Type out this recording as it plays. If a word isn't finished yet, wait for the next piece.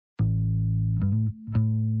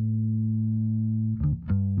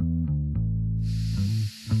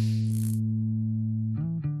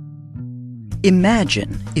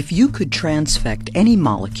Imagine if you could transfect any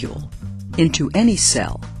molecule into any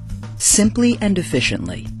cell simply and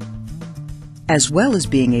efficiently, as well as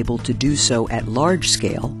being able to do so at large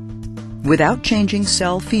scale without changing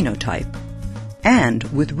cell phenotype and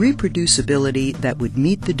with reproducibility that would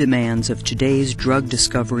meet the demands of today's drug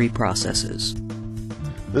discovery processes.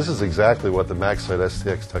 This is exactly what the MaxCyte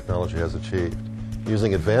STX technology has achieved.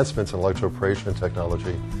 Using advancements in electroporation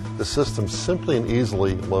technology, the system simply and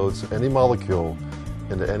easily loads any molecule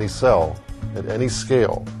into any cell at any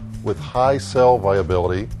scale with high cell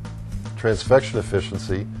viability, transfection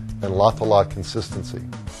efficiency, and lot-to-lot consistency.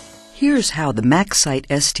 Here's how the MaxCyte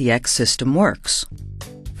STX system works.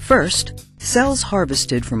 First, cells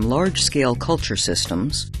harvested from large-scale culture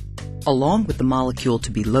systems, along with the molecule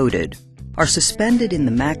to be loaded, are suspended in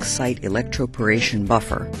the MaxCyte electroporation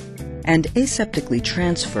buffer and aseptically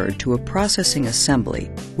transferred to a processing assembly,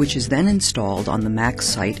 which is then installed on the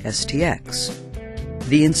MaxCyte STX.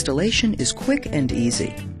 The installation is quick and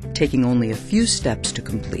easy, taking only a few steps to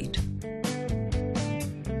complete.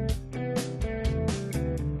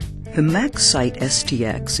 The MaxCyte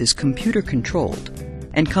STX is computer-controlled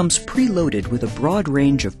and comes preloaded with a broad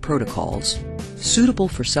range of protocols suitable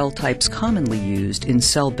for cell types commonly used in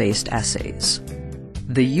cell-based assays.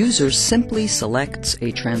 The user simply selects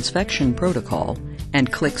a transfection protocol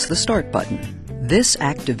and clicks the Start button. This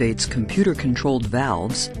activates computer-controlled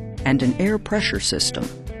valves and an air pressure system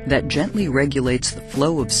that gently regulates the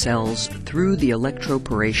flow of cells through the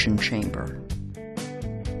electroporation chamber.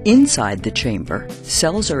 Inside the chamber,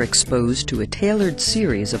 cells are exposed to a tailored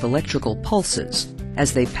series of electrical pulses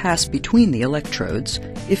as they pass between the electrodes,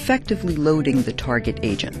 effectively loading the target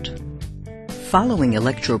agent. Following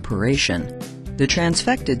electroporation, the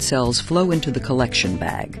transfected cells flow into the collection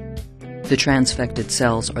bag. The transfected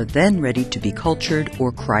cells are then ready to be cultured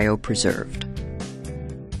or cryopreserved.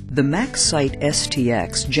 The MaxCyte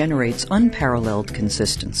STX generates unparalleled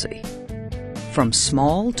consistency. From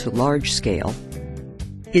small to large scale,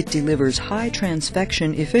 it delivers high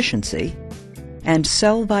transfection efficiency and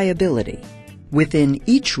cell viability within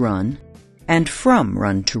each run and from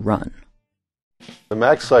run to run. The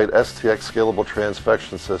MaxCyte STX Scalable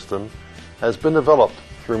Transfection System has been developed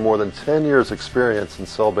through more than 10 years' experience in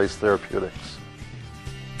cell-based therapeutics.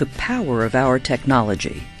 The power of our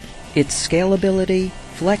technology, its scalability,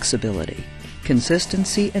 flexibility,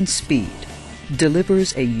 consistency, and speed,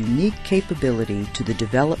 delivers a unique capability to the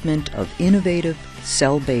development of innovative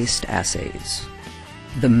cell-based assays.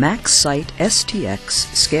 The MaxCyte STX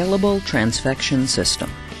Scalable Transfection System.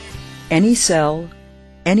 Any cell,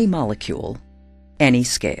 any molecule, any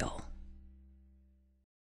scale.